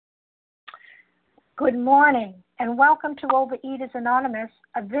Good morning, and welcome to Overeaters Anonymous,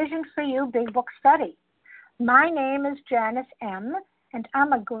 a Vision for You Big Book Study. My name is Janice M., and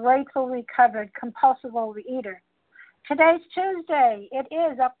I'm a grateful, recovered, compulsive overeater. Today's Tuesday. It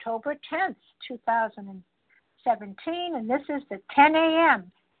is October 10th, 2017, and this is the 10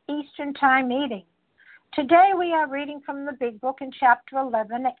 a.m. Eastern Time meeting. Today we are reading from the Big Book in Chapter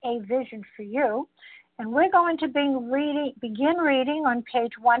 11, A Vision for You, and we're going to begin reading on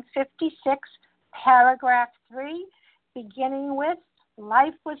page 156, Paragraph 3, beginning with,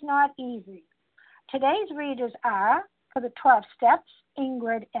 Life was not easy. Today's readers are, for the 12 Steps,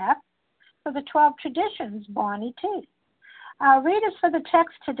 Ingrid F., for the 12 Traditions, Bonnie T. Our readers for the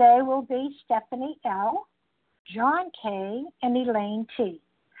text today will be Stephanie L., John K., and Elaine T.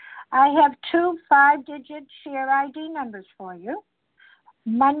 I have two 5-digit share ID numbers for you.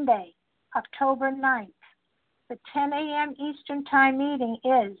 Monday, October 9th, the 10 a.m. Eastern Time meeting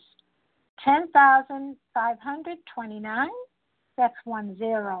is 10,529, that's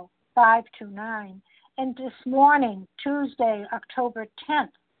 10529. And this morning, Tuesday, October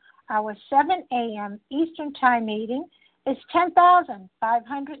 10th, our 7 a.m. Eastern Time meeting is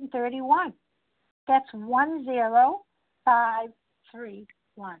 10,531. That's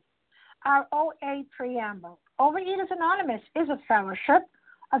 10531. Our OA Preamble. Overeaters Anonymous is a fellowship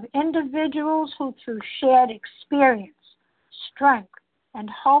of individuals who, through shared experience, strength, and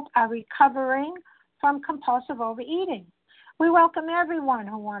hope, are recovering from compulsive overeating. We welcome everyone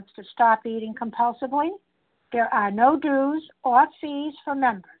who wants to stop eating compulsively. There are no dues or fees for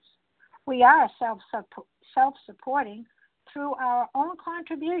members. We are self-supporting through our own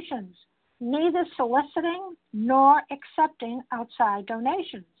contributions, neither soliciting nor accepting outside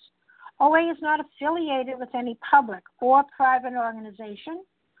donations. OA is not affiliated with any public or private organization,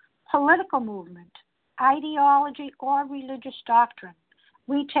 political movement, ideology, or religious doctrine.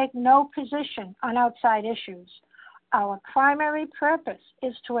 We take no position on outside issues. Our primary purpose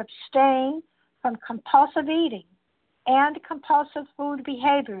is to abstain from compulsive eating and compulsive food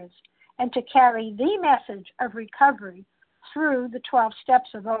behaviors and to carry the message of recovery through the 12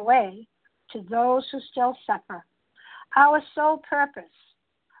 steps of OA to those who still suffer. Our sole purpose.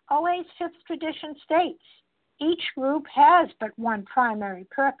 OA's 5th tradition states, each group has but one primary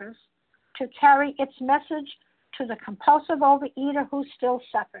purpose, to carry its message to the compulsive overeater who still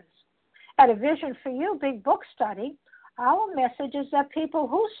suffers. At A Vision for You Big Book Study, our message is that people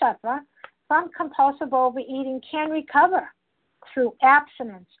who suffer from compulsive overeating can recover through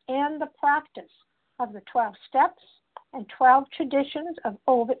abstinence and the practice of the 12 steps and 12 traditions of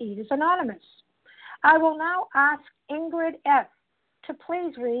Overeaters Anonymous. I will now ask Ingrid F. to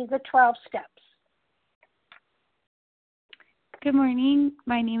please read the 12 steps. Good morning.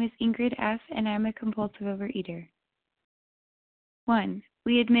 My name is Ingrid F., and I'm a compulsive overeater. 1.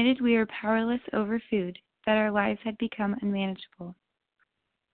 We admitted we were powerless over food, that our lives had become unmanageable.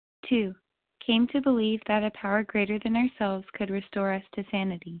 2. Came to believe that a power greater than ourselves could restore us to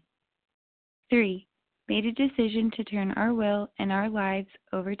sanity. 3. Made a decision to turn our will and our lives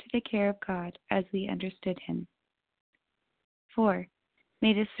over to the care of God as we understood Him. 4.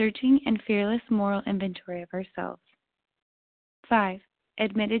 Made a searching and fearless moral inventory of ourselves. 5.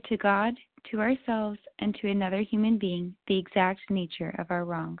 Admitted to God, to ourselves, and to another human being the exact nature of our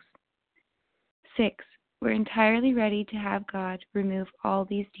wrongs. 6. We're entirely ready to have God remove all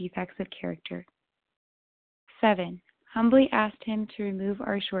these defects of character. 7. Humbly asked Him to remove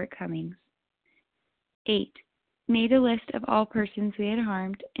our shortcomings. 8. Made a list of all persons we had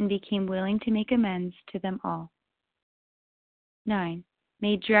harmed and became willing to make amends to them all. 9.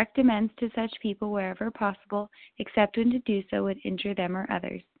 Made direct amends to such people wherever possible, except when to do so would injure them or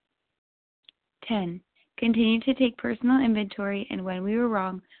others. 10. Continued to take personal inventory, and when we were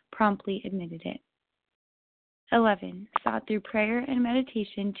wrong, promptly admitted it. 11. Sought through prayer and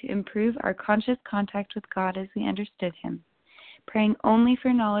meditation to improve our conscious contact with God as we understood Him, praying only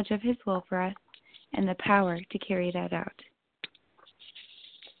for knowledge of His will for us and the power to carry that out.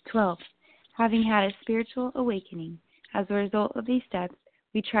 12. Having had a spiritual awakening, as a result of these steps,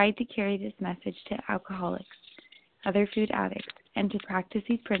 we tried to carry this message to alcoholics, other food addicts, and to practice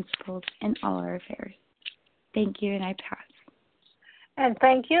these principles in all our affairs. Thank you, and I pass. And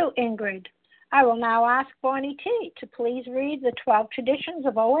thank you, Ingrid. I will now ask Bonnie T. to please read the 12 traditions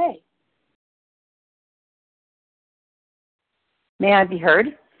of OA. May I be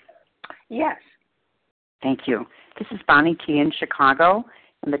heard? Yes. Thank you. This is Bonnie T. in Chicago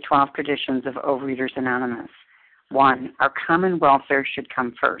and the 12 traditions of Overeaters Anonymous. 1. Our common welfare should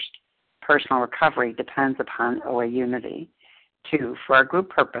come first. Personal recovery depends upon OA unity. 2. For our group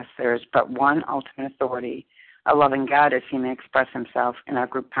purpose, there is but one ultimate authority, a loving God as He may express Himself in our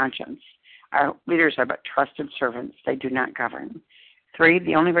group conscience. Our leaders are but trusted servants. They do not govern. 3,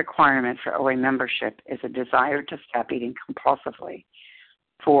 the only requirement for OA membership is a desire to stop eating compulsively.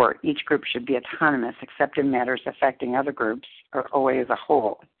 4, each group should be autonomous except in matters affecting other groups or OA as a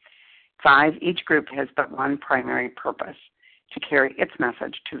whole. 5, each group has but one primary purpose, to carry its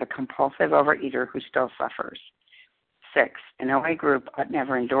message to the compulsive overeater who still suffers. 6, an OA group ought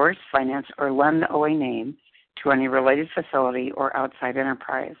never endorse, finance, or lend the OA name to any related facility or outside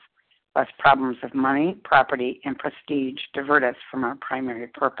enterprise, lest problems of money, property, and prestige divert us from our primary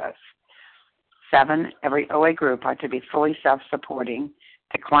purpose. 7, every OA group ought to be fully self-supporting,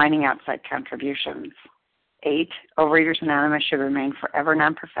 declining outside contributions. 8, Overeaters Anonymous should remain forever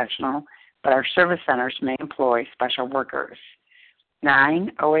non-professional, but our service centers may employ special workers.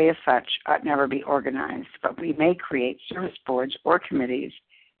 9, OA as such ought never be organized, but we may create service boards or committees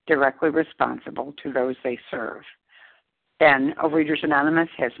directly responsible to those they serve. 10, Overeaters Anonymous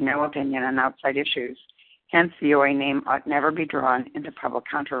has no opinion on outside issues. Hence, the OA name ought never be drawn into public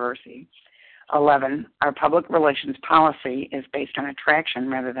controversy. 11, our public relations policy is based on attraction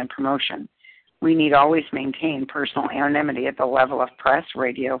rather than promotion. We need always maintain personal anonymity at the level of press,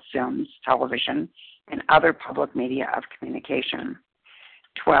 radio, films, television, and other public media of communication.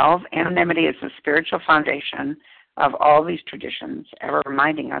 12, anonymity is the spiritual foundation of all these traditions, ever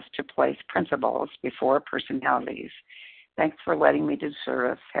reminding us to place principles before personalities. Thanks for letting me do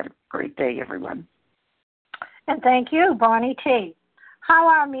service. Have a great day, everyone. And thank you, Bonnie T. How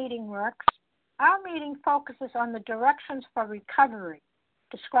our meeting works. Our meeting focuses on the directions for recovery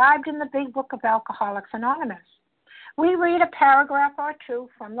described in the Big Book of Alcoholics Anonymous. We read a paragraph or two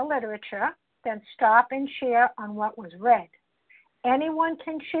from the literature, then stop and share on what was read. Anyone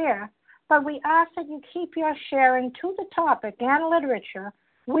can share, but we ask that you keep your sharing to the topic and literature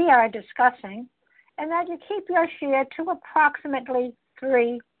we are discussing, and that you keep your share to approximately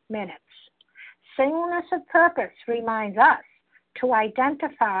 3 minutes. Singleness of purpose reminds us to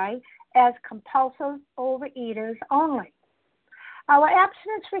identify as compulsive overeaters only. Our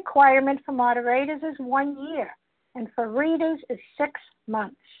abstinence requirement for moderators is 1 year, and for readers is 6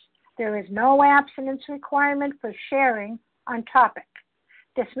 months. There is no abstinence requirement for sharing on topic.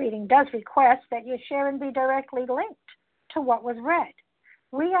 This meeting does request that your sharing be directly linked to what was read.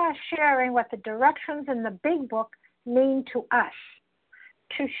 We are sharing what the directions in the Big Book mean to us.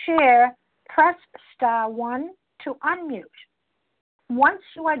 To share, press *1 to unmute. Once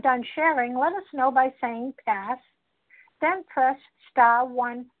you are done sharing, let us know by saying pass, then press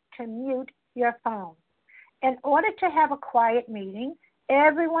 *1 to mute your phone. In order to have a quiet meeting,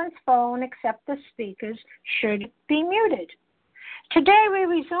 everyone's phone except the speaker's should be muted. Today we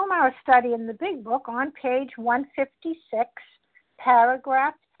resume our study in the Big Book on page 156,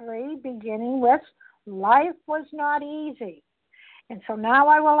 paragraph 3, beginning with, life was not easy. And so now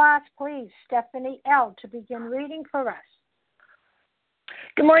I will ask, please, Stephanie L. to begin reading for us.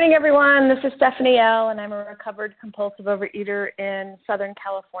 Good morning, everyone. This is Stephanie L., and I'm a recovered compulsive overeater in Southern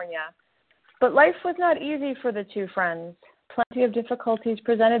California. But life was not easy for the two friends. Plenty of difficulties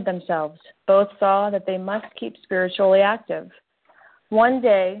presented themselves. Both saw that they must keep spiritually active. One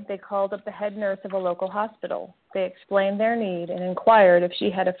day, they called up the head nurse of a local hospital. They explained their need and inquired if she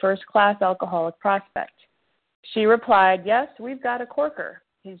had a first-class alcoholic prospect. She replied, yes, we've got a corker.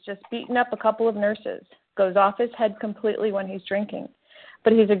 He's just beaten up a couple of nurses, goes off his head completely when he's drinking.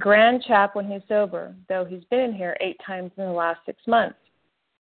 But he's a grand chap when he's sober, though he's been in here 8 times in the last 6 months.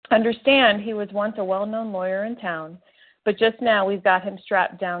 Understand, he was once a well-known lawyer in town, but just now we've got him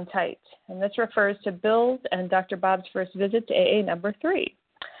strapped down tight. And this refers to Bill's and Dr. Bob's first visit to AA number 3.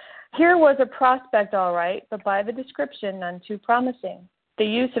 Here was a prospect, all right, but by the description, none too promising. The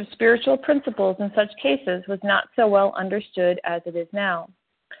use of spiritual principles in such cases was not so well understood as it is now.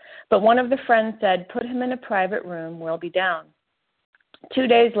 But one of the friends said, put him in a private room, we'll be down. 2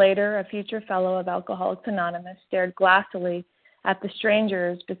 days later, a future fellow of Alcoholics Anonymous stared glassily at the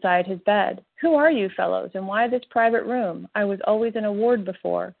strangers beside his bed. Who are you fellows, and why this private room? I was always in a ward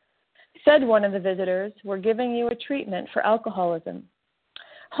before. Said one of the visitors, we're giving you a treatment for alcoholism.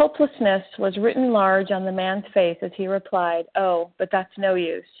 Hopelessness was written large on the man's face as he replied, oh, but that's no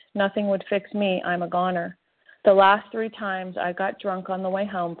use. Nothing would fix me. I'm a goner. The last 3 times I got drunk on the way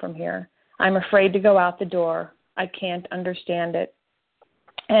home from here. I'm afraid to go out the door. I can't understand it.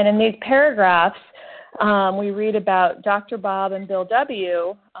 And in these paragraphs, we read about Dr. Bob and Bill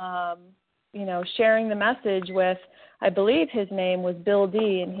W., sharing the message with, I believe his name was Bill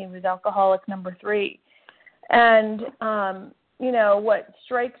D., and he was alcoholic number 3. And, what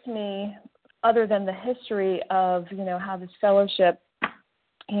strikes me, other than the history of, how this fellowship,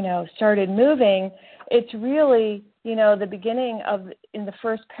 started moving, it's really the beginning in the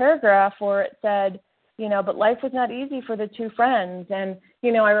first paragraph where it said, but life was not easy for the two friends. And,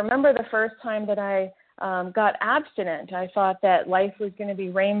 I remember the first time that I got abstinent, I thought that life was going to be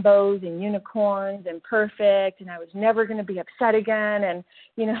rainbows and unicorns and perfect, and I was never going to be upset again. And,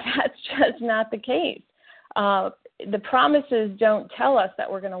 that's just not the case. The promises don't tell us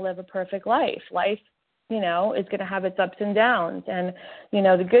that we're going to live a perfect life. Life, is going to have its ups and downs. And,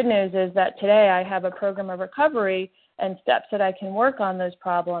 the good news is that today I have a program of recovery and steps that I can work on those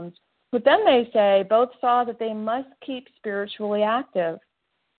problems. But then they say both saw that they must keep spiritually active,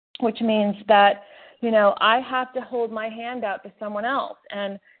 which means that, I have to hold my hand out to someone else.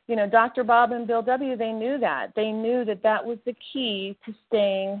 And, Dr. Bob and Bill W., they knew that. They knew that that was the key to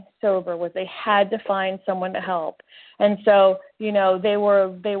staying sober, was they had to find someone to help. And so, they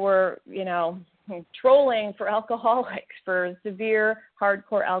were, trolling for alcoholics, for severe,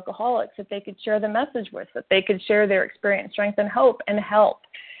 hardcore alcoholics that they could share the message with, that they could share their experience, strength, and hope and help.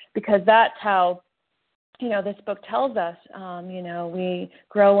 Because that's how, this book tells us, we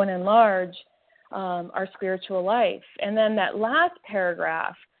grow and enlarge our spiritual life. And then that last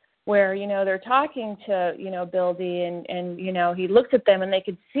paragraph where, they're talking to, Bill D. and, he looked at them and they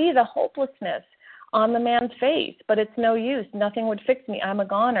could see the hopelessness on the man's face, but it's no use. Nothing would fix me. I'm a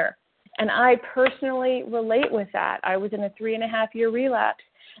goner. And I personally relate with that. I was in a 3.5-year relapse.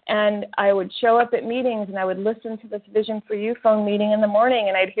 And I would show up at meetings and I would listen to this Vision for You phone meeting in the morning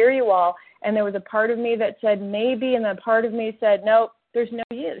and I'd hear you all. And there was a part of me that said maybe, and a part of me said, nope, there's no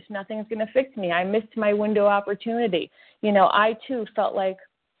use. Nothing's going to fix me. I missed my window of opportunity. I too felt like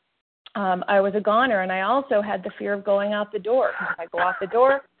I was a goner, and I also had the fear of going out the door. Because if I go out the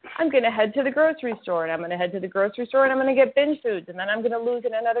door, I'm going to head to the grocery store, and I'm going to head to the grocery store, and I'm going to get binge foods, and then I'm going to lose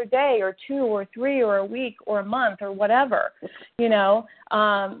it another day or 2 or 3 or a week or a month or whatever,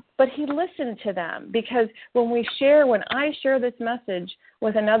 But he listened to them, because when I share this message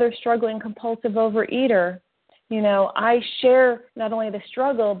with another struggling compulsive overeater, I share not only the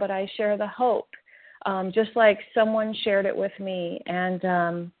struggle, but I share the hope, just like someone shared it with me.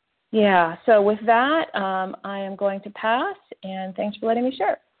 And so with that, I am going to pass, and thanks for letting me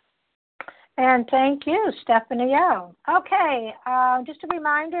share. And thank you, Stephanie L. Okay, just a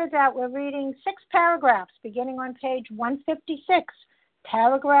reminder that we're reading 6 paragraphs beginning on page 156,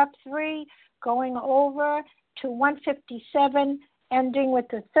 paragraph 3, going over to 157, ending with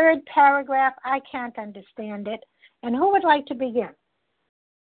the 3rd paragraph. I can't understand it. And who would like to begin?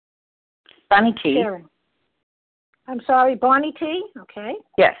 Bonnie T. Sharon. I'm sorry, Bonnie T. Okay.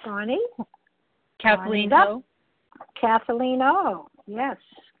 Yes. Bonnie. Kathleen O. Kathleen O. Yes.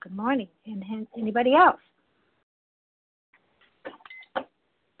 Good morning. And anybody else?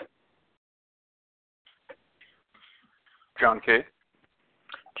 John K.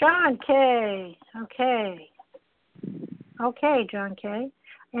 John K. Okay. Okay, John K.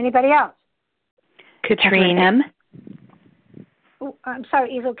 Anybody else? Katrina M. Oh, I'm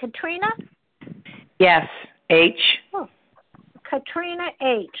sorry, is it Katrina? Yes, H. Oh, Katrina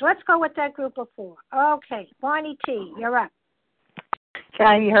H. Let's go with that group of 4. Okay, Bonnie T., you're up. Can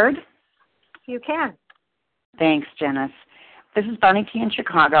I be heard? You can. Thanks, Janice. This is Bonnie T. in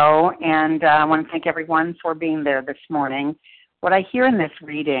Chicago, and I want to thank everyone for being there this morning. What I hear in this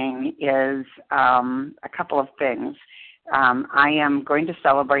reading is a couple of things. I am going to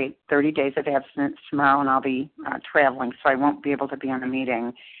celebrate 30 days of abstinence tomorrow, and I'll be traveling, so I won't be able to be on a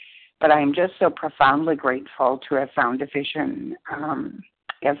meeting. But I am just so profoundly grateful to have found a vision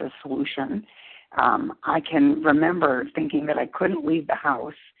as a solution. I can remember thinking that I couldn't leave the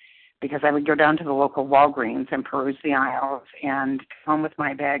house because I would go down to the local Walgreens and peruse the aisles and come home with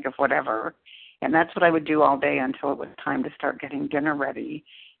my bag of whatever. And that's what I would do all day until it was time to start getting dinner ready.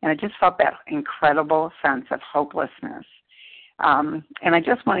 And I just felt that incredible sense of hopelessness. And I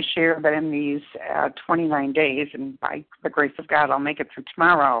just want to share that in these 29 days, and by the grace of God, I'll make it through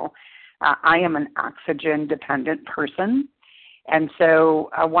tomorrow, I am an oxygen-dependent person. And so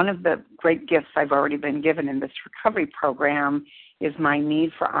one of the great gifts I've already been given in this recovery program is my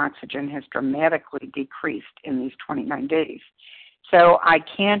need for oxygen has dramatically decreased in these 29 days. So I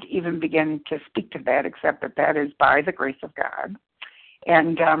can't even begin to speak to that except that that is by the grace of God.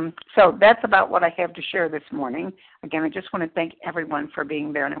 And so that's about what I have to share this morning. Again, I just want to thank everyone for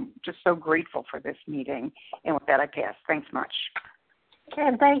being there, and I'm just so grateful for this meeting. And with that, I pass. Thanks much.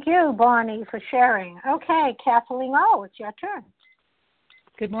 And thank you, Bonnie, for sharing. Okay, Kathleen O., it's your turn.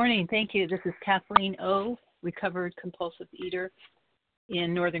 Good morning. Thank you. This is Kathleen O., recovered compulsive eater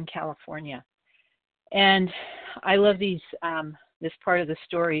in Northern California. And I love this part of the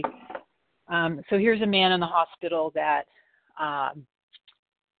story. So here's a man in the hospital that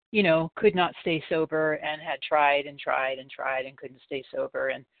could not stay sober and had tried and tried and tried and couldn't stay sober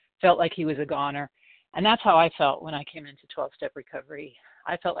and felt like he was a goner. And that's how I felt when I came into 12-step recovery.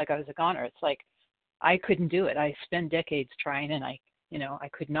 I felt like I was a goner. It's like I couldn't do it. I spent decades trying, and I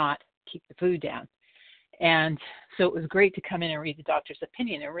could not keep the food down. And so it was great to come in and read the doctor's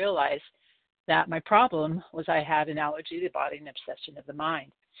opinion and realize that my problem was I had an allergy to the body and obsession of the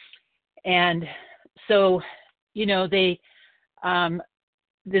mind. And so, they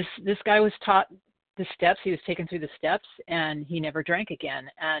this guy was taught the steps. He was taken through the steps, and he never drank again.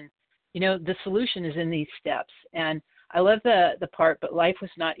 And the solution is in these steps. And I love the part, but life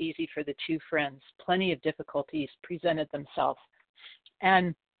was not easy for the two friends. Plenty of difficulties presented themselves.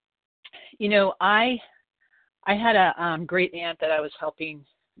 And I had a great aunt that I was helping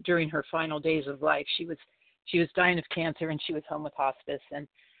during her final days of life. She was dying of cancer, and she was home with hospice. And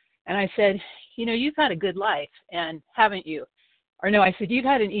I said, you've had a good life, and haven't you? Or no, I said, you've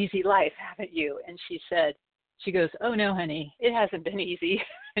had an easy life, haven't you? And she goes, oh no, honey, it hasn't been easy.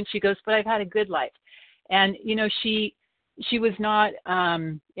 And she goes, but I've had a good life. And she was not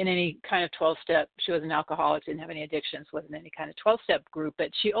in any kind of 12-step. She was an alcoholic, didn't have any addictions, wasn't any kind of 12-step group, but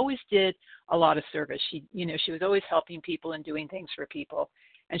she always did a lot of service. She was always helping people and doing things for people.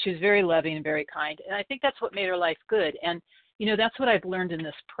 And she was very loving and very kind. And I think that's what made her life good. And, that's what I've learned in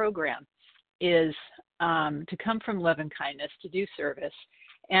this program is to come from love and kindness, to do service.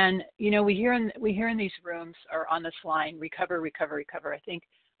 And, we hear in these rooms or on this line, recover, recover, recover. I think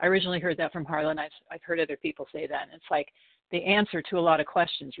I originally heard that from Harlan. I've heard other people say that. And it's like the answer to a lot of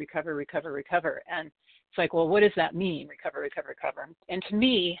questions, recover, recover, recover. And it's like, well, what does that mean? Recover, recover, recover. And to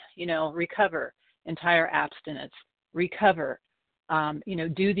me, recover, entire abstinence, recover,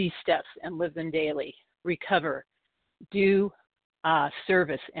 do these steps and live them daily, recover, do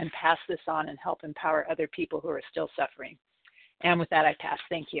service and pass this on and help empower other people who are still suffering. And with that, I pass.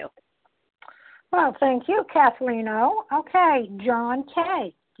 Thank you. Well, thank you, Kathleen O. Okay, John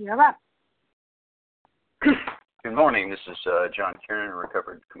K., you're up. Good morning. This is John Kieran, a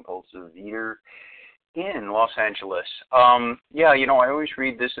recovered compulsive eater in Los Angeles. I always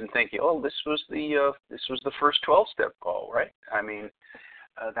read this and think, this was the first 12-step call, right? I mean,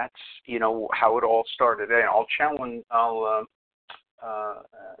 that's how it all started. And I'll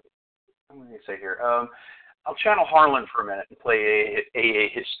channel Harlan for a minute and play AA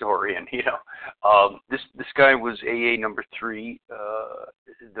historian. This guy was AA number 3,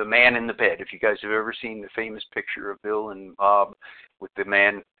 the man in the bed. If you guys have ever seen the famous picture of Bill and Bob with the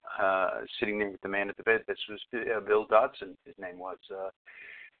man sitting there with the man at the bed, this was Bill Dodson. His name was.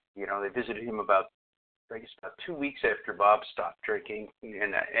 They visited him about 2 weeks after Bob stopped drinking,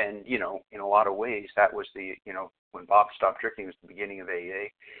 and in a lot of ways that was when Bob stopped drinking was the beginning of AA.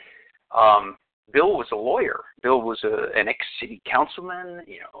 Bill was a lawyer. Bill was an ex-city councilman.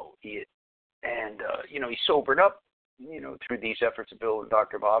 He sobered up, through these efforts of Bill and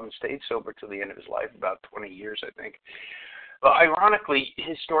Dr. Bob, and stayed sober till the end of his life, about 20 years, I think. But ironically,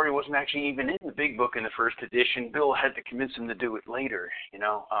 his story wasn't actually even in the big book in the first edition. Bill had to convince him to do it later.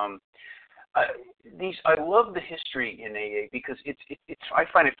 I love the history in AA because I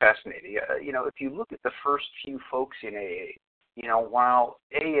find it fascinating. If you look at the first few folks in AA. While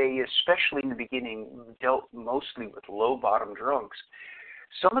AA, especially in the beginning, dealt mostly with low-bottom drunks,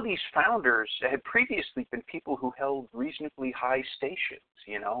 some of these founders had previously been people who held reasonably high stations.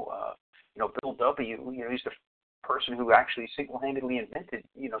 Bill W., he's the person who actually single-handedly invented,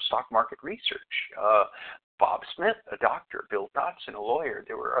 stock market research. Bob Smith, a doctor. Bill Dodson, a lawyer.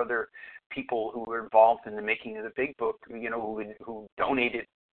 There were other people who were involved in the making of the big book, who donated,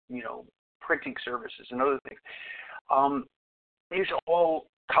 printing services and other things. These are all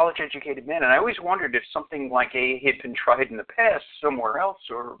college-educated men, and I always wondered if something like AA had been tried in the past somewhere else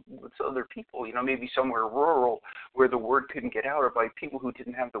or with other people, maybe somewhere rural where the word couldn't get out, or by people who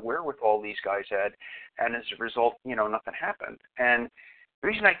didn't have the wherewithal these guys had, and as a result, nothing happened. And the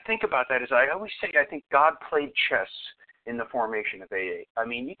reason I think about that is I always say I think God played chess in the formation of AA. I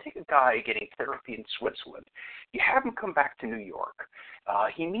mean, you take a guy getting therapy in Switzerland, you have him come back to New York.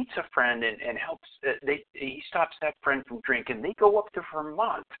 He meets a friend and helps. He stops that friend from drinking. They go up to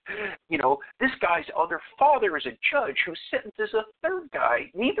Vermont. This guy's other father is a judge who sentences a third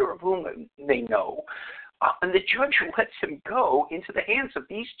guy, neither of whom they know. And the judge lets him go into the hands of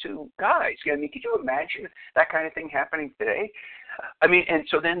these two guys. I mean, could you imagine that kind of thing happening today? I mean, and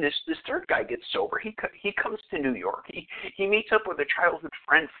so then this third guy gets sober. He comes to New York. He meets up with a childhood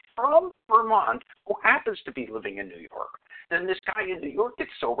friend from Vermont who happens to be living in New York. Then this guy in New York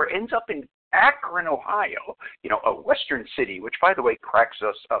gets sober, ends up in Akron, Ohio, a western city, which, by the way, cracks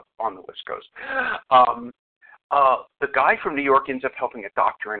us up on the West Coast. the guy from New York ends up helping a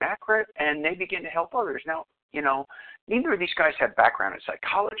doctor in Akron, and they begin to help others. Now, neither of these guys had background in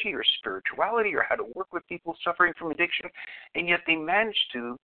psychology or spirituality or how to work with people suffering from addiction, and yet they managed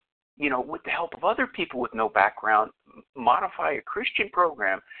to, with the help of other people with no background, modify a Christian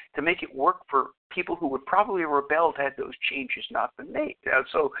program to make it work for people who would probably have rebelled had those changes not been made.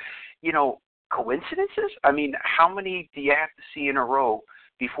 So, coincidences? I mean, how many do you have to see in a row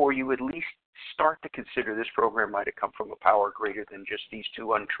before you at least start to consider this program might have come from a power greater than just these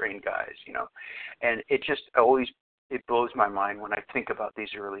two untrained guys, And it just it blows my mind when I think about these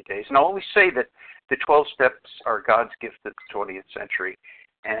early days. And I always say that the 12 steps are God's gift to the 20th century.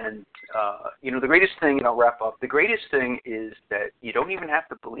 And, the greatest thing, and I'll wrap up, the greatest thing is that you don't even have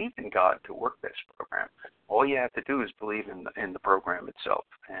to believe in God to work this program. All you have to do is believe in the program itself.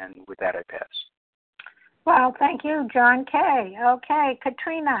 And with that, I pass. Well, thank you, John K. Okay,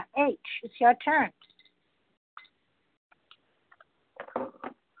 Katrina H., it's your turn.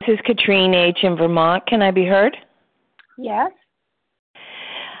 This is Katrina H. in Vermont. Can I be heard? Yes.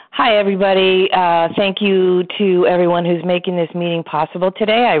 Hi, everybody. Thank you to everyone who's making this meeting possible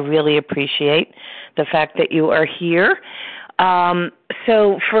today. I really appreciate the fact that you are here.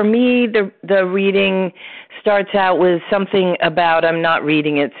 So for me, the reading starts out with something about, I'm not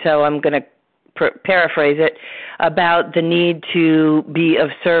reading it, so I'm going to paraphrase it, about the need to be of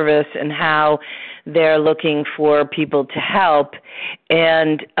service and how they're looking for people to help.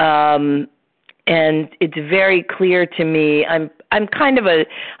 And it's very clear to me. I'm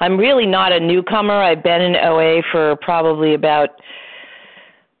really not a newcomer. I've been in OA for probably about,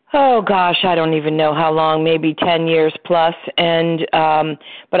 I don't even know how long, maybe 10 years plus. And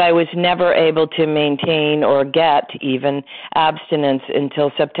but I was never able to maintain or get even abstinence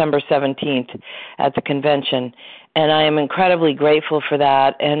until September 17th at the convention. And I am incredibly grateful for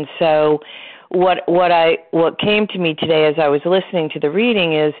that. And so what came to me today as I was listening to the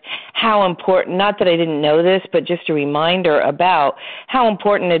reading is how important, not that I didn't know this, but just a reminder about how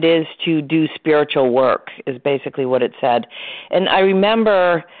important it is to do spiritual work is basically what it said. And I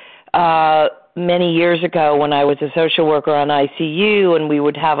remember many years ago when I was a social worker on ICU, and we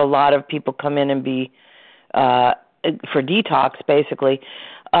would have a lot of people come in and be for detox basically,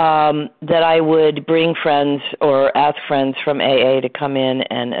 that I would bring friends or ask friends from AA to come in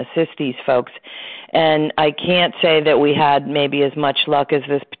and assist these folks. And I can't say that we had maybe as much luck as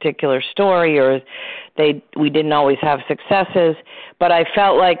this particular story, or we didn't always have successes, but I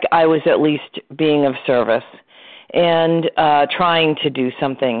felt like I was at least being of service and trying to do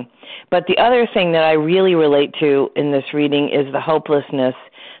something. But the other thing that I really relate to in this reading is the hopelessness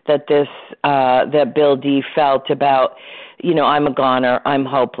that that Bill D. felt about, I'm a goner, I'm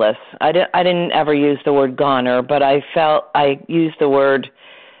hopeless. I didn't ever use the word goner, but I felt I used the word,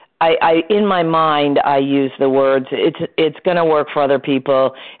 in my mind, I use the words, it's going to work for other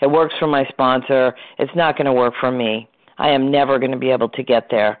people, it works for my sponsor, it's not going to work for me. I am never going to be able to get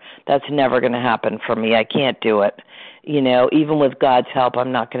there. That's never going to happen for me. I can't do it. Even with God's help,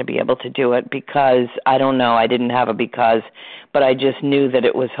 I'm not going to be able to do it because, I don't know, I didn't have a because, but I just knew that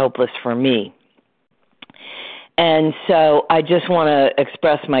it was hopeless for me. And so I just want to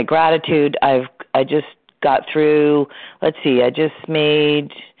express my gratitude. I just got through, I just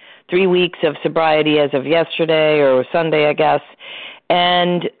made 3 weeks of sobriety as of yesterday or Sunday, I guess.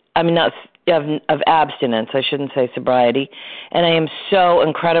 And not of abstinence, I shouldn't say sobriety. And I am so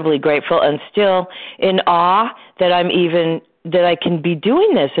incredibly grateful and still in awe that that I can be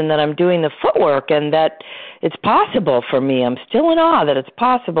doing this and that I'm doing the footwork and that it's possible for me. I'm still in awe that it's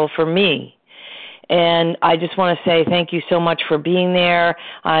possible for me. And I just want to say thank you so much for being there.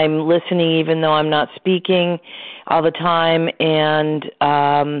 I'm listening even though I'm not speaking all the time, and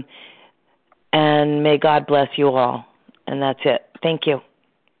may God bless you all. And that's it. Thank you.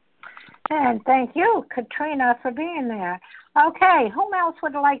 And thank you, Katrina, for being there. Okay, whom else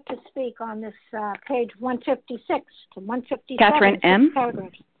would like to speak on this page 156 to 157? Catherine M.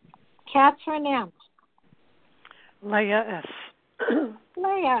 Catherine M. Leah S.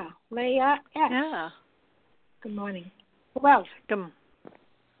 Leah S. Yeah. Good morning. Who else?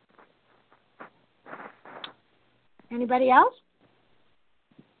 Anybody else?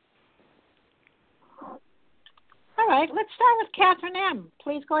 All right, let's start with Catherine M.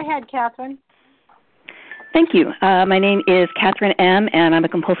 Please go ahead, Catherine. Thank you. My name is Catherine M., and I'm a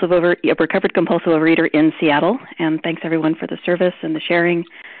recovered compulsive overeater in Seattle. And thanks, everyone, for the service and the sharing.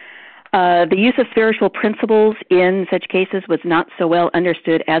 The use of spiritual principles in such cases was not so well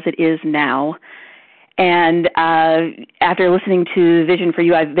understood as it is now. And after listening to Vision for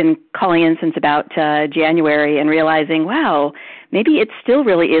You, I've been calling in since about January and realizing, wow, maybe it still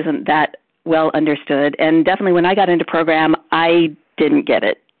really isn't that well understood. And definitely when I got into program, I didn't get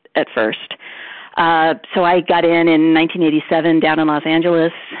it at first. So I got in 1987 down in Los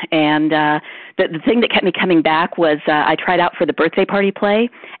Angeles, and the thing that kept me coming back was I tried out for the birthday party play,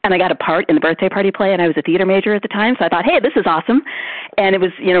 and I got a part in the birthday party play, and I was a theater major at the time, so I thought, hey, this is awesome. And it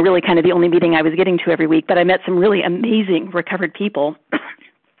was, really kind of the only meeting I was getting to every week, but I met some really amazing recovered people,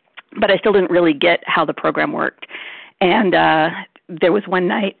 but I still didn't really get how the program worked. And there was one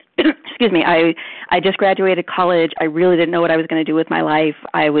night, excuse me, I just graduated college. I really didn't know what I was going to do with my life.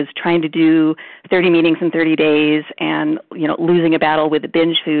 I was trying to do 30 meetings in 30 days and, losing a battle with the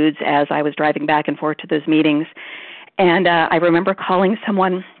binge foods as I was driving back and forth to those meetings. And I remember calling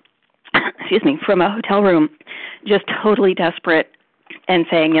someone, excuse me, from a hotel room, just totally desperate and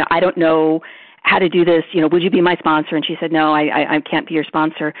saying, I don't know how to do this, would you be my sponsor? And she said, no, I can't be your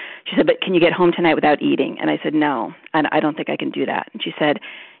sponsor. She said, but can you get home tonight without eating? And I said, no, I don't think I can do that. And she said,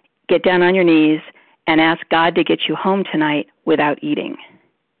 get down on your knees and ask God to get you home tonight without eating.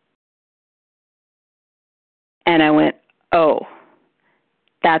 And I went, oh,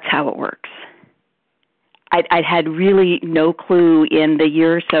 that's how it works. I'd had really no clue in the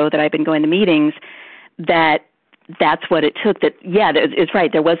year or so that I've been going to meetings that's what it took. It's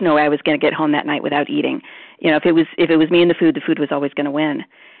right. There was no way I was going to get home that night without eating. If it was me and the food was always going to win.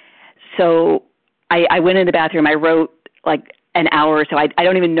 So I went in the bathroom. I wrote like an hour or so. I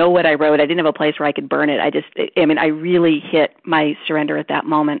don't even know what I wrote. I didn't have a place where I could burn it. I really hit my surrender at that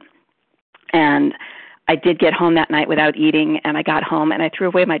moment. And I did get home that night without eating, and I got home and I threw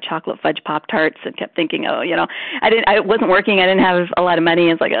away my chocolate fudge Pop-Tarts and kept thinking, I wasn't working. I didn't have a lot of money.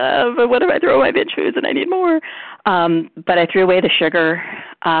 It's like, but what if I throw away binge foods and I need more? But I threw away the sugar.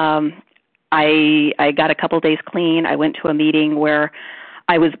 I got a couple days clean. I went to a meeting where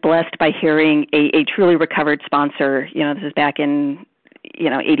I was blessed by hearing a truly recovered sponsor. This is back in,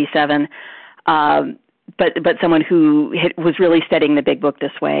 87. But someone who was really studying the big book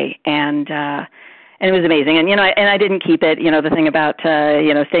this way. And it was amazing. And, I didn't keep it, the thing about,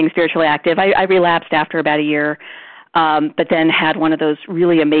 staying spiritually active. I relapsed after about a year, but then had one of those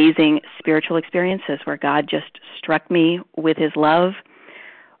really amazing spiritual experiences where God just struck me with his love,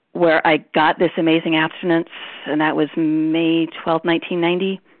 where I got this amazing abstinence, and that was May 12,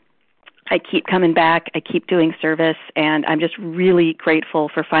 1990. I keep coming back. I keep doing service, and I'm just really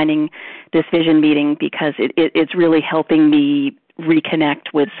grateful for finding this vision meeting because it's really helping me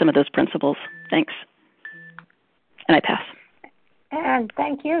reconnect with some of those principles. Thanks. And I pass. And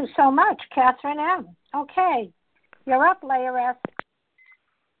thank you so much, Catherine M. Okay, you're up, Leah S.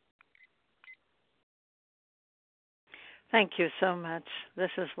 Thank you so much.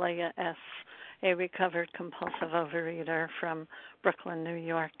 This is Leah S., a recovered compulsive overeater from Brooklyn, New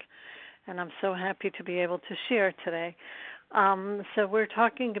York. And I'm so happy to be able to share today. So we're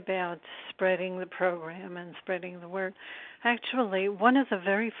talking about spreading the program and spreading the word. Actually, one of the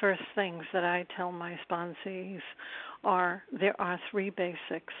very first things that I tell my sponsees there are three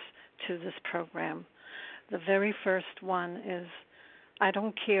basics to this program. The very first one is, I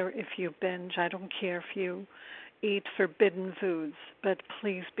don't care if you binge, I don't care if you eat forbidden foods, but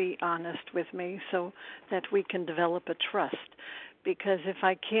please be honest with me so that we can develop a trust. Because if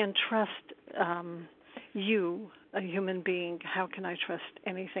I can't trust you, a human being, how can I trust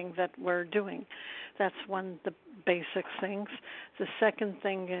anything that we're doing? That's one of the basic things. The second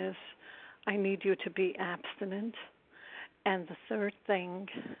thing is I need you to be abstinent. And the third thing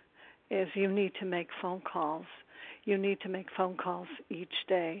is you need to make phone calls. You need to make phone calls each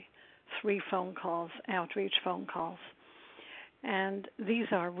day, 3 phone calls, outreach phone calls. And these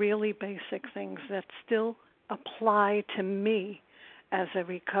are really basic things that still apply to me as a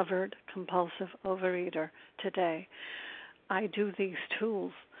recovered compulsive overeater today. I do these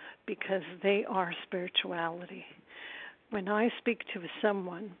tools because they are spirituality. When I speak to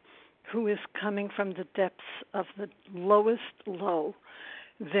someone who is coming from the depths of the lowest low,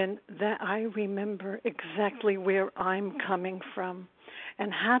 then that I remember exactly where I'm coming from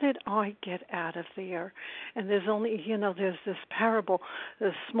and how did I get out of there. And there's only, there's this parable,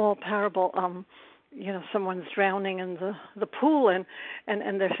 this small parable, someone's drowning in the pool and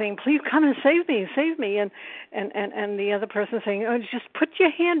they're saying, please come and save me. And the other person saying, oh, just put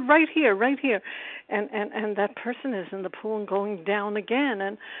your hand right here. And that person is in the pool and going down again.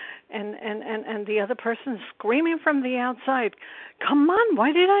 And the other person is screaming from the outside, come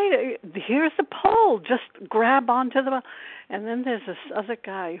on, here's the pole, just grab onto the, and then there's this other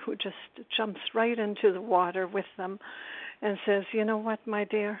guy who just jumps right into the water with them and says, you know what, my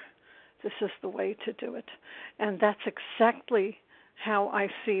dear, this is the way to do it. And that's exactly how I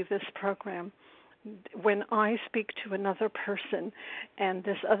see this program. when I speak to another person and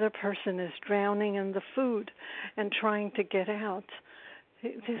this other person is drowning in the food and trying to get out,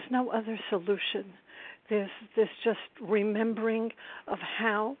 there's no other solution. There's just remembering of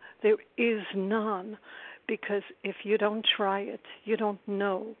how there is none, because if you don't try it, you don't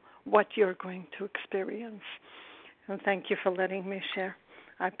know what you're going to experience. And thank you for letting me share.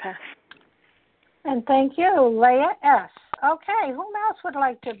 I pass. And thank you, Leah S. Okay, whom else would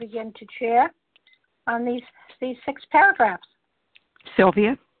like to begin to share on these 6 paragraphs?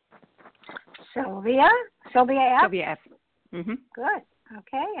 Sylvia. Sylvia F. Sylvia F. Mm-hmm. Good.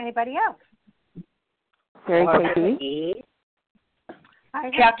 Okay, anybody else? Sherry KB.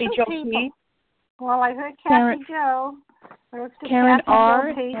 Kathy Jo P. Well, I heard Kathy Jo. Karen Kathy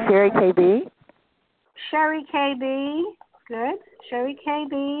R. Sherry KB. Sherry KB. Good. Sherry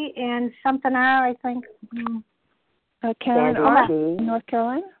KB and something R, I think. Karen R. North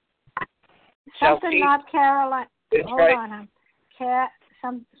Carolina. Something North Carolina. That's Hold right. on.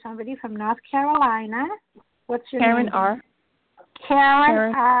 Somebody from North Carolina. What's your Karen name? R.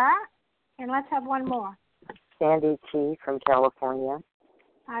 Karen R. And let's have one more. Sandy T. from California.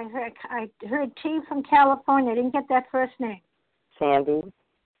 I heard T from California. I didn't get that first name. Sandy.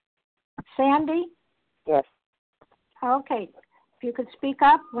 Sandy? Yes. Okay. If you could speak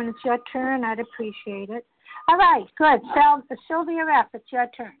up when it's your turn, I'd appreciate it. All right, good. Sylvia F., it's your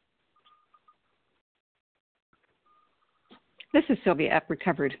turn. This is Sylvia F.,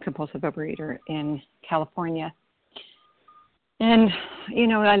 recovered compulsive overeater in California. And,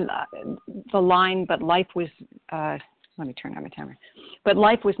 the line, but life was, let me turn on my timer. But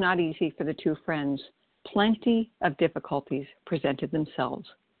life was not easy for the 2 friends. Plenty of difficulties presented themselves.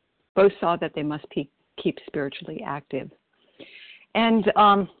 Both saw that they must keep spiritually active. And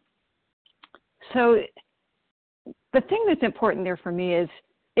so the thing that's important there for me is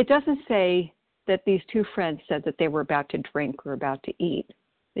it doesn't say that these 2 friends said that they were about to drink or about to eat.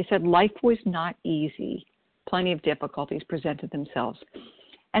 They said life was not easy. Plenty of difficulties presented themselves.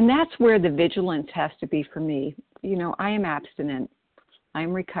 And that's where the vigilance has to be for me. I am abstinent. I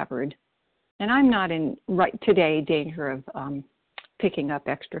am recovered. And I'm not in, right today, danger of picking up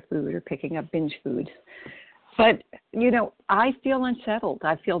extra food or picking up binge foods. But, I feel unsettled.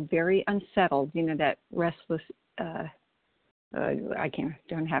 I feel very unsettled, that restless, don't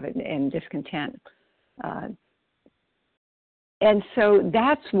have it, and discontent. And so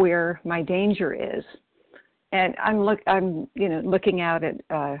that's where my danger is. And I'm looking out at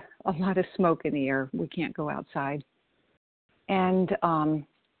a lot of smoke in the air. We can't go outside. And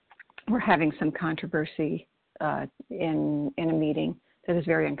we're having some controversy in a meeting that is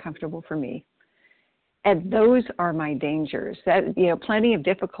very uncomfortable for me. And those are my dangers. That plenty of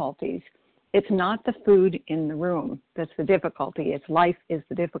difficulties. It's not the food in the room that's the difficulty. It's life is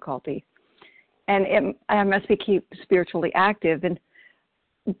the difficulty. And I must keep spiritually active.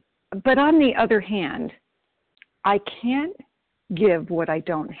 But on the other hand, I can't give what I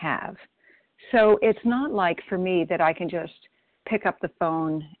don't have. So it's not like for me that I can just pick up the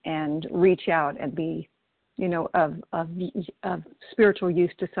phone and reach out and be, of spiritual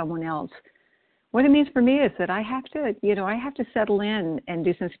use to someone else. What it means for me is that I have to settle in and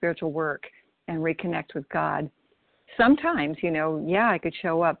do some spiritual work and reconnect with God. Sometimes, I could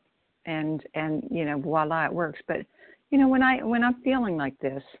show up and voila, it works. But, when I'm feeling like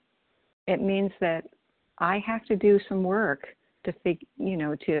this, it means that I have to do some work to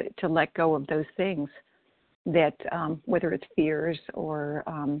let go of those things that, whether it's fears or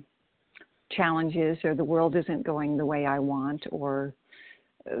challenges or the world isn't going the way I want or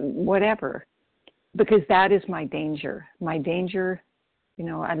whatever, because that is my danger. My danger,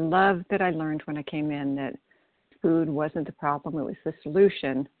 I love that I learned when I came in that food wasn't the problem, it was the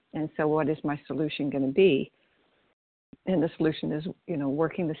solution. And so what is my solution going to be? And the solution is,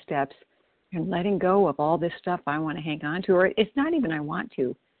 working the steps and letting go of all this stuff I want to hang on to, or it's not even I want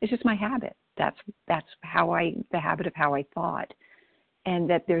to. It's just my habit. That's the habit of how I thought, and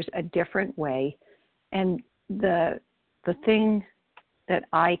that there's a different way. And the thing that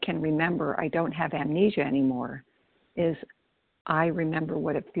I can remember, I don't have amnesia anymore, is I remember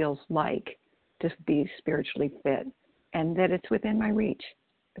what it feels like to be spiritually fit, and that it's within my reach.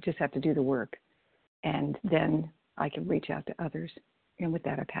 I just have to do the work, and then I can reach out to others. And with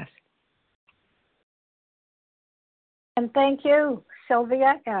that, I pass. And thank you,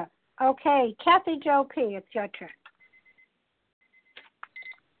 Sylvia F. Okay, Kathy Jo P., it's your turn.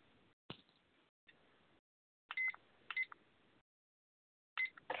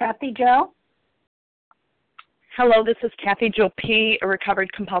 Kathy Jo? Hello, this is Kathy Jo P., a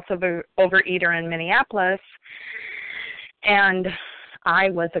recovered compulsive overeater in Minneapolis, and I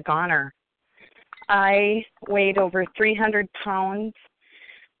was a goner. I weighed over 300 pounds.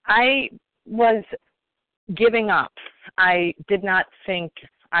 I was giving up. I did not think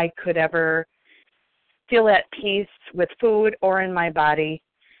I could ever feel at peace with food or in my body.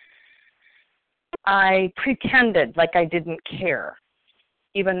 I pretended like I didn't care,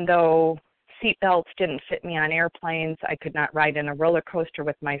 even though seatbelts didn't fit me on airplanes. I could not ride in a roller coaster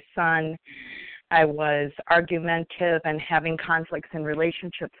with my son. I was argumentative and having conflicts in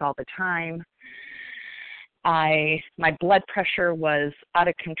relationships all the time. My blood pressure was out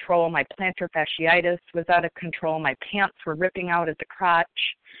of control. My plantar fasciitis was out of control. My pants were ripping out at the crotch.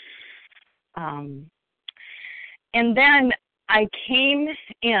 And then I came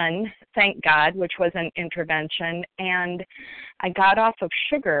in, thank God, which was an intervention, and I got off of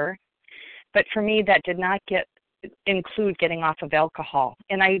sugar, but for me that did not include getting off of alcohol.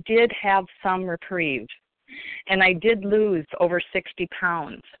 And I did have some reprieve, and I did lose over 60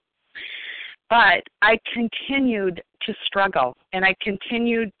 pounds. But I continued to struggle, and I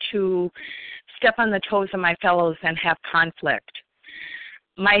continued to step on the toes of my fellows and have conflict.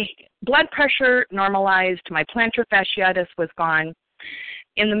 My blood pressure normalized. My plantar fasciitis was gone.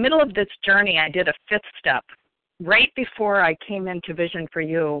 In the middle of this journey, I did a fifth step right before I came into Vision for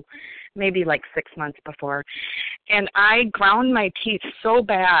You, maybe like 6 months before. And I ground my teeth so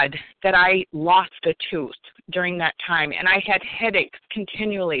bad that I lost a tooth during that time, and I had headaches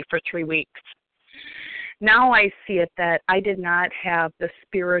continually for 3 weeks. Now I see it that I did not have the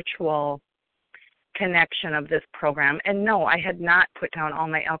spiritual connection of this program. And no, I had not put down all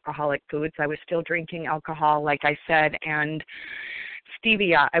my alcoholic foods. I was still drinking alcohol, like I said, and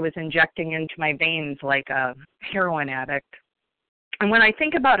stevia I was injecting into my veins like a heroin addict. And when I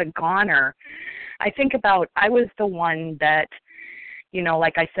think about a goner, I think about I was the one that, you know,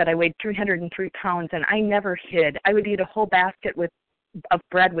 like I said, I weighed 303 pounds, and I never hid. I would eat a whole basket of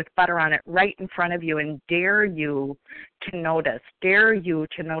bread with butter on it right in front of you and dare you to notice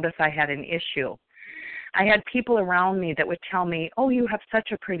I had an issue. I had people around me that would tell me, oh, you have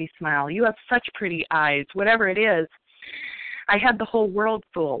such a pretty smile, you have such pretty eyes, whatever it is. I had the whole world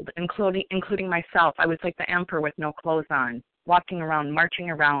fooled, including myself. I was like the emperor with no clothes on, walking around, marching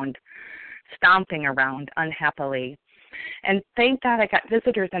around, stomping around unhappily. And thank God I got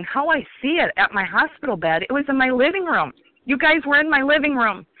visitors, and how I see it at my hospital bed, it was in my living room. You guys were in my living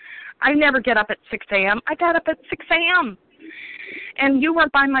room. I never get up at 6 a.m. I got up at 6 a.m. And you were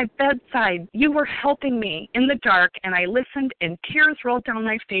by my bedside. You were helping me in the dark, and I listened, and tears rolled down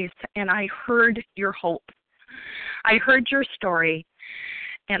my face, and I heard your hope. I heard your story,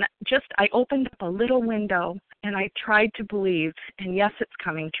 and I opened up a little window, and I tried to believe, and yes, it's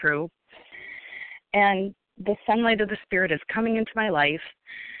coming true. And the sunlight of the Spirit is coming into my life,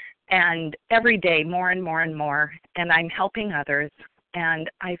 and every day more and more and more, and I'm helping others, and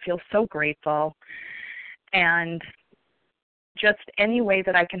I feel so grateful. And just any way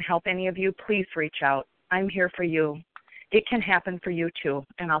that I can help any of you, please reach out. I'm here for you. It can happen for you too,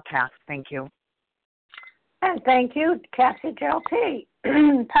 and I'll pass. Thank you. And thank you, Cassie JLP.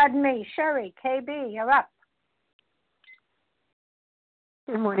 Pardon me, Sherry, KB, you're up.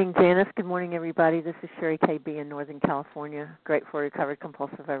 Good morning, Janice. Good morning, everybody. This is Sherry KB in Northern California, grateful recovered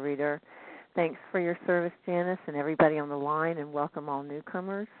compulsive overeater. Thanks for your service, Janice, and everybody on the line, and welcome all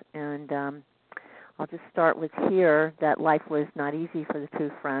newcomers. And I'll just start with here that life was not easy for the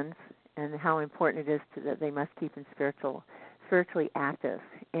two friends, and how important it is that they must keep in spiritually active.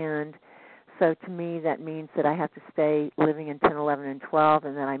 And so to me, that means that I have to stay living in 10, 11, and 12,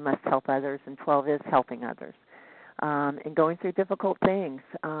 and that I must help others, and 12 is helping others. And going through difficult things.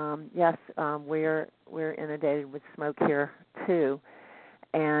 Yes, we're inundated with smoke here too,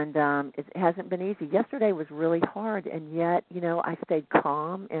 and it hasn't been easy. Yesterday was really hard, and yet, I stayed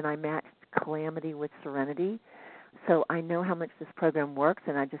calm and I matched calamity with serenity. So I know how much this program works,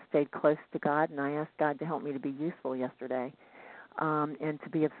 and I just stayed close to God, and I asked God to help me to be useful yesterday, and to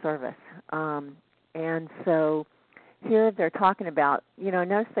be of service. And so here they're talking about,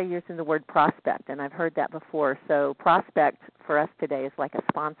 notice they're using the word prospect, and I've heard that before. So prospect for us today is like a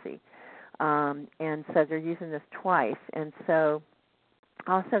sponsee. And so they're using this twice. And so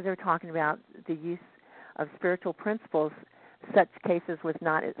also they're talking about the use of spiritual principles. Such cases was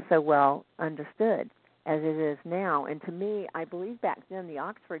not so well understood as it is now. And to me, I believe back then the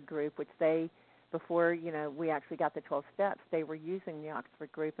Oxford group, which before, we actually got the 12 steps, they were using the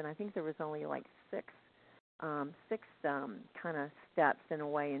Oxford group, and I think there was only like six kind of steps in a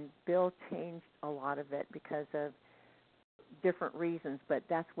way, and Bill changed a lot of it because of different reasons, but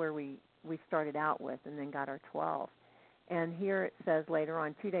that's where we started out with and then got our 12. And here it says later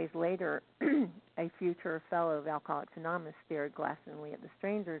on, 2 days later, a future fellow of Alcoholics Anonymous stared glassingly at the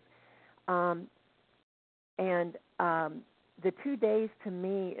strangers. And the 2 days to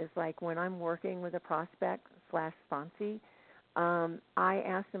me is like when I'm working with a prospect / sponsee, I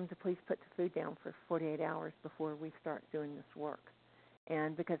ask them to please put the food down for 48 hours before we start doing this work.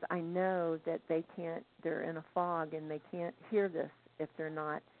 And because I know that they're in a fog and they can't hear this if they're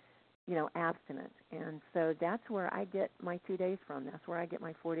not, abstinent. And so that's where I get my 2 days from. That's where I get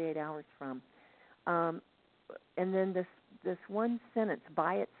my 48 hours from. And then this one sentence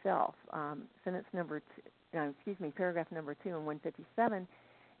by itself, paragraph number 2 in 157,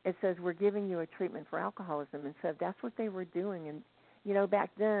 it says we're giving you a treatment for alcoholism. And so that's what they were doing. And,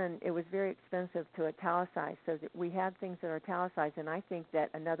 back then it was very expensive to italicize, so that we have things that are italicized. And I think that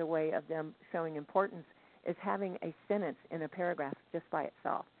another way of them showing importance is having a sentence in a paragraph just by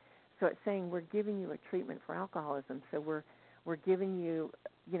itself. So it's saying we're giving you a treatment for alcoholism. So we're giving you,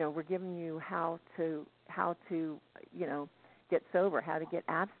 how to get sober, how to get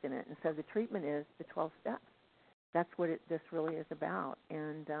abstinent. And so the treatment is the 12 steps. That's what this really is about.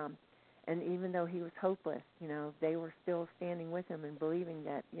 And even though he was hopeless, they were still standing with him and believing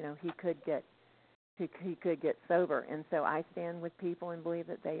that, he could get sober. And so I stand with people and believe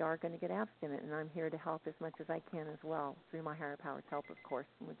that they are going to get abstinent, and I'm here to help as much as I can as well, through my higher power's help, of course.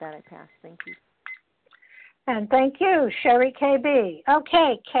 And with that, I pass. Thank you. And thank you, Sherry KB.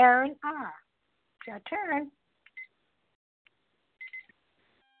 Okay, Karen R. It's your turn.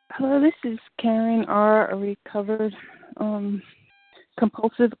 Hello, this is Karen R., a recovered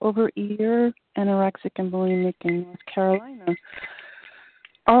compulsive overeater, anorexic and bulimic in North Carolina.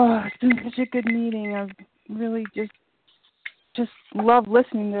 Oh, it's been such a good meeting. I've really just love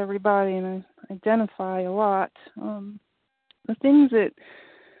listening to everybody, and I identify a lot. The things that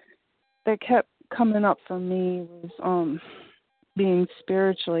kept coming up for me was being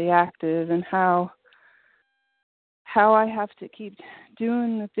spiritually active, and how I have to keep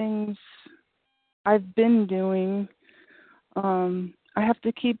doing the things I've been doing. I have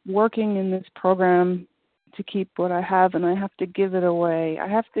to keep working in this program to keep what I have, and I have to give it away. I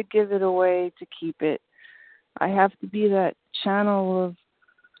have to give it away to keep it. I have to be that channel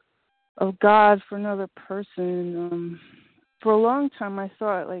of God for another person. For a long time, I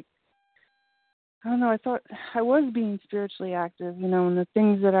thought, I thought I was being spiritually active, in the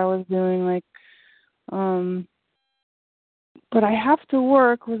things that I was doing, but I have to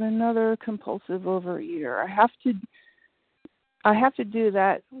work with another compulsive overeater. I have to do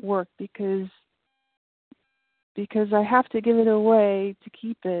that work because I have to give it away to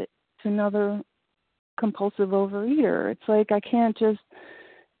keep it to another compulsive overeater. It's like I can't just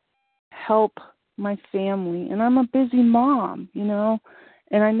help my family, and I'm a busy mom, and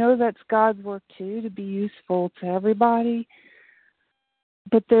I know that's God's work too, to be useful to everybody.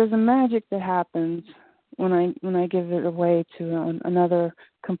 But there's a magic that happens when I give it away to another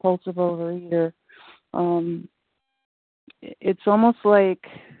compulsive overeater. It's almost like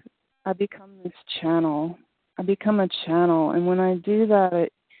I become this channel. I become a channel, and when I do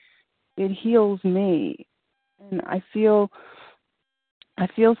that, it heals me, and I feel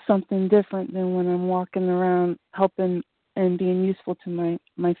something different than when I'm walking around helping and being useful to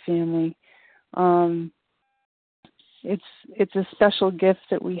my family. It's a special gift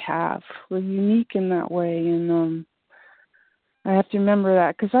that we have. We're unique in that way, and I have to remember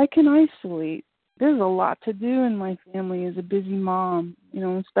that, because I can isolate. There's a lot to do in my family as a busy mom,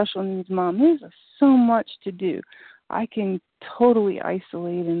 a special needs mom. There's so much to do. I can totally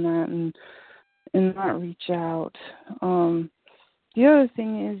isolate in that and not reach out. The other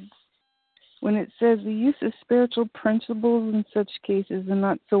thing is, when it says the use of spiritual principles in such cases are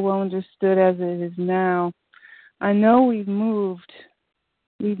not so well understood as it is now, I know we've moved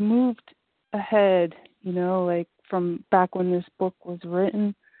ahead, from back when this book was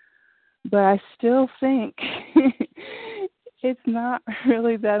written, but I still think it's not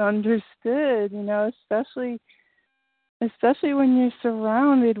really that understood, especially when you're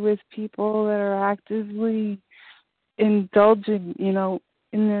surrounded with people that are actively indulging,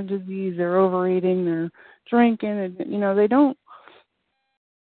 in their disease. They're overeating, they're drinking, and, they don't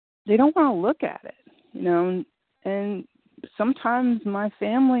want to look at it, and sometimes my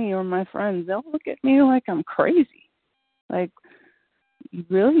family or my friends, they'll look at me like I'm crazy. Like,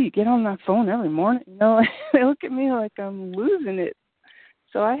 really? You get on that phone every morning? They look at me like I'm losing it.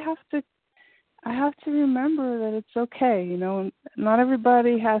 So I have to remember that it's okay, not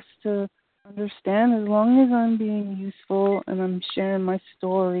everybody has to understand, as long as I'm being useful and I'm sharing my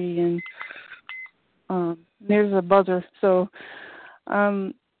story. And there's a buzzer. So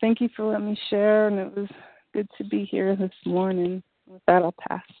thank you for letting me share, and it was good to be here this morning. With that, I'll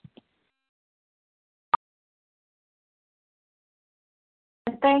pass.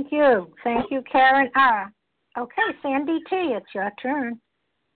 Thank you. Thank you, Karen R. Okay, Sandy T., it's your turn.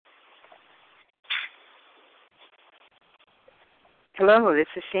 Hello, this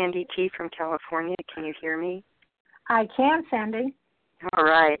is Sandy T. from California. Can you hear me? I can, Sandy. All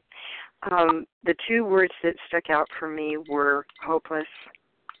right. The two words that stuck out for me were hopeless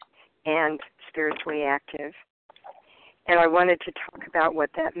and spiritually active. And I wanted to talk about what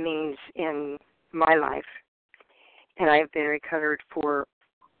that means in my life. And I have been recovered for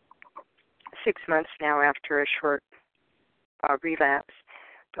 6 months now after a short relapse.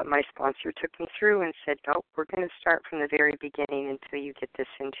 But my sponsor took me through and said, nope, we're going to start from the very beginning until you get this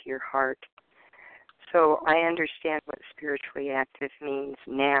into your heart. So I understand what spiritually active means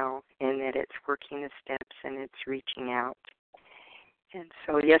now, and that it's working the steps and it's reaching out. And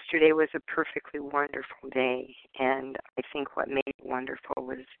so yesterday was a perfectly wonderful day, and I think what made it wonderful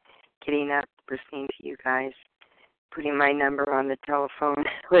was getting up, listening to you guys, putting my number on the telephone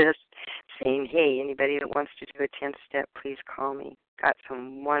list, saying, hey, anybody that wants to do a 10th step, please call me. Got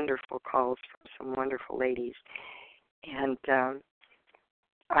some wonderful calls from some wonderful ladies. And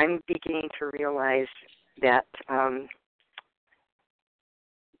I'm beginning to realize that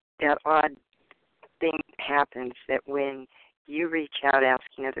that odd thing happens, that when you reach out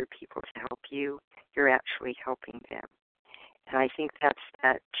asking other people to help you, you're actually helping them. And I think that's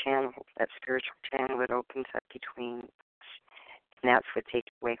that channel, that spiritual channel that opens up between us. And that's what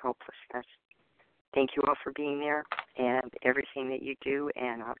takes away hopelessness. Thank you all for being there and everything that you do,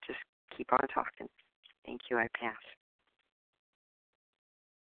 and I'll just keep on talking. Thank you. I pass.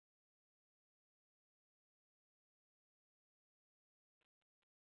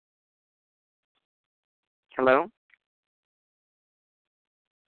 Hello?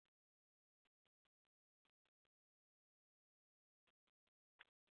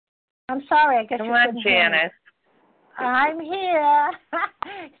 I'm sorry, I guess Come you on, couldn't hear me. Janice. I'm here,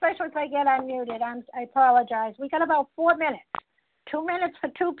 especially if I get unmuted. I apologize. We got about 4 minutes. 2 minutes for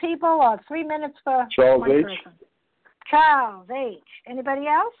two people or 3 minutes for Charles one H. person. Charles H. Anybody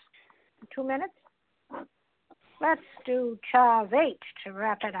else? 2 minutes? Let's do Charles H. to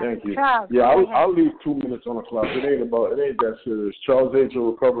wrap it up. Thank you. Charles, yeah, go ahead. I'll leave 2 minutes on the clock. It ain't that serious. Charles H., a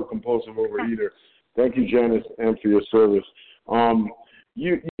recovered compulsive overeater. Thank you, Janice, and for your service.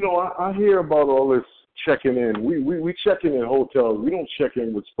 You know, I hear about all this checking in. We check in hotels. We don't check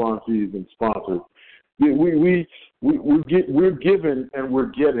in with sponsees and sponsors. We're given and we're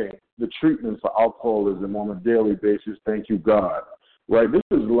getting the treatment for alcoholism on a daily basis. Thank you, God. Right? This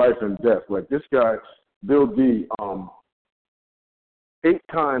is life and death. Like this guy, Bill D. 8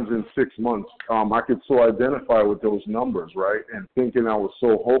 times in 6 months, I could so identify with those numbers, right? And thinking I was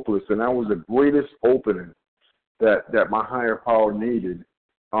so hopeless, and that was the greatest opening that my higher power needed.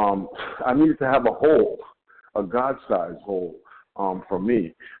 I needed to have a hole, a God-sized hole for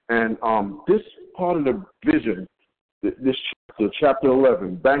me. And this part of the vision, this chapter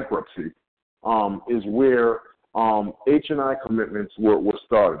 11, bankruptcy, is where H&I commitments were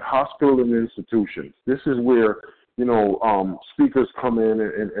started, hospital and institutions. This is where, speakers come in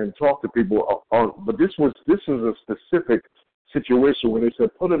and talk to people. But this was a specific situation where they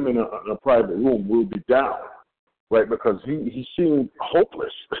said, put him in a private room, we'll be down. Right, because he seemed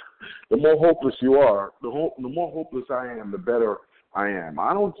hopeless. The more hopeless you are, the more hopeless I am, the better I am.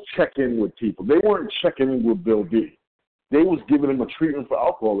 I don't check in with people. They weren't checking in with Bill D. They was giving him a treatment for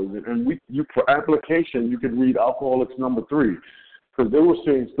alcoholism, and for application, you could read Alcoholics number 3, because they were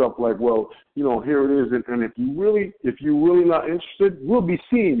saying stuff like, well, here it is, and if you're really not interested, we'll be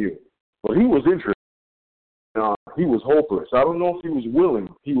seeing you. Well, he was interested. He was hopeless. I don't know if he was willing.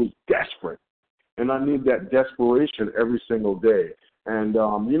 He was desperate. And I need that desperation every single day. And,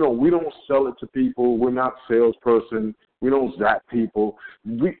 we don't sell it to people. We're not salesperson. We don't zap people.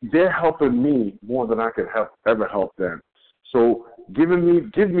 They're helping me more than I could ever help them. So give me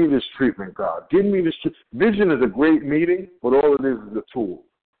this treatment, God. Give me this Vision is a great meeting, but all it is a tool.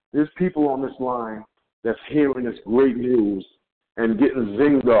 There's people on this line that's hearing this great news and getting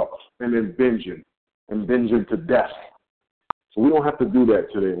zinged up and then binging to death. So we don't have to do that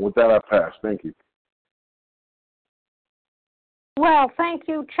today. And with that, I pass. Thank you. Well, thank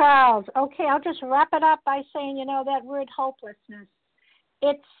you, Charles. Okay, I'll just wrap it up by saying, that word hopelessness.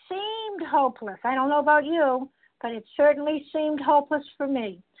 It seemed hopeless. I don't know about you, but it certainly seemed hopeless for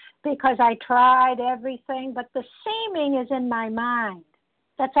me because I tried everything, but the seeming is in my mind.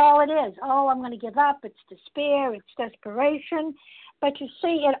 That's all it is. Oh, I'm going to give up. It's despair. It's desperation. But you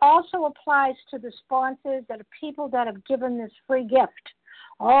see, it also applies to the sponsors that are people that have given this free gift.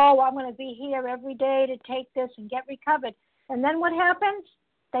 Oh, I'm going to be here every day to take this and get recovered. And then what happens?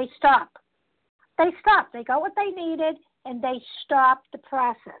 They stop. They got what they needed, and they stop the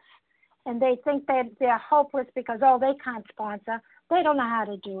process. and they think that they're hopeless because, oh, they can't sponsor. They don't know how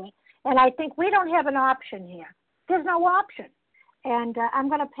to do it. And I think we don't have an option here. There's no option. And I'm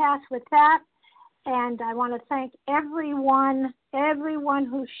going to pass with that. And I want to thank everyone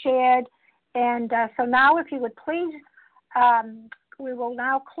who shared. And so now, if you would please, we will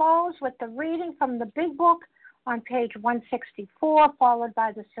now close with the reading from the Big Book on page 164, followed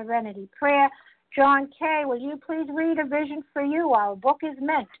by the Serenity Prayer. John Kay, will you please read A Vision for You? Our book is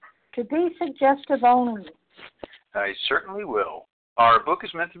meant to be suggestive only. I certainly will. Our book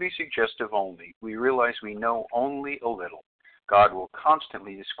is meant to be suggestive only. We realize we know only a little. God will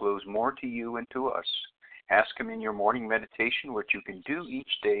constantly disclose more to you and to us. Ask Him in your morning meditation what you can do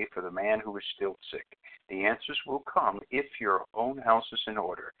each day for the man who is still sick. The answers will come if your own house is in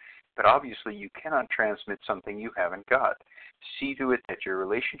order. But obviously you cannot transmit something you haven't got. See to it that your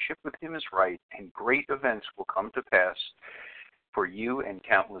relationship with Him is right, and great events will come to pass for you and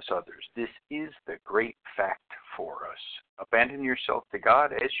countless others. This is the great fact for us. Abandon yourself to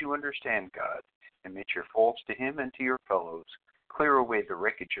God as you understand God. Admit your faults to Him and to your fellows. Clear away the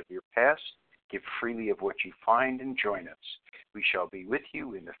wreckage of your past. Give freely of what you find and join us. We shall be with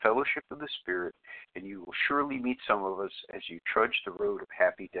you in the fellowship of the Spirit, and you will surely meet some of us as you trudge the road of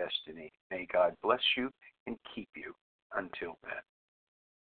happy destiny. May God bless you and keep you until then.